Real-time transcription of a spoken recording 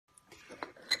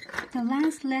The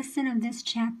last lesson of this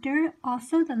chapter,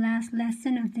 also the last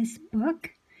lesson of this book,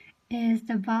 is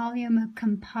the volume of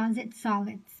composite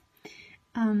solids.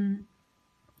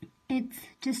 It's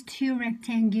just two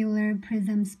rectangular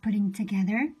prisms putting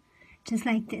together, just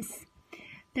like this.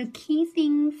 The key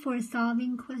thing for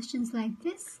solving questions like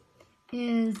this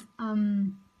is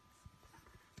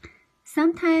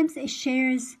sometimes it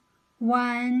shares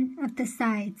one of the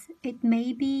sides. It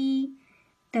may be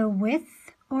the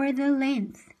width or the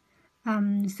length.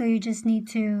 So you just need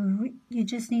to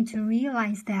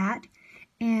realize that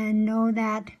and know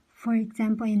that, for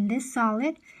example, in this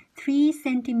solid, 3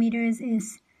 centimeters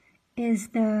is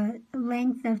the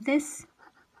length of this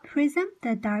prism,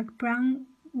 the dark brown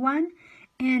one,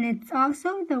 and it's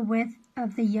also the width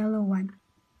of the yellow one.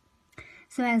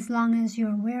 So as long as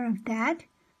you're aware of that,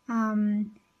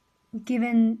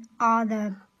 given all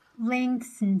the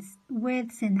lengths and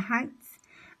widths and heights,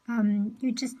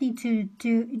 you just need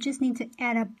to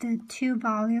add up the two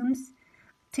volumes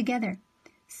together.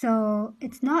 So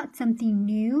it's not something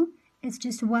new, it's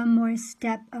just one more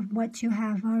step of what you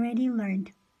have already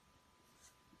learned.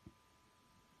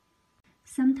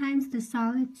 Sometimes the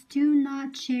solids do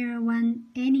not share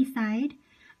any side.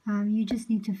 You just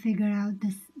need to figure out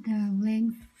the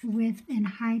length, width, and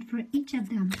height for each of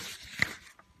them.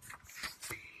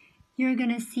 You're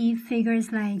going to see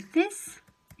figures like this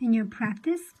in your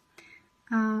practice,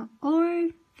 or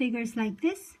figures like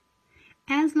this.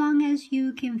 As long as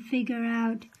you can figure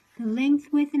out the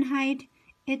length, width, and height,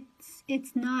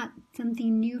 it's not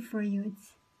something new for you.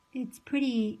 It's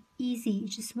pretty easy,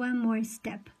 just one more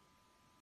step.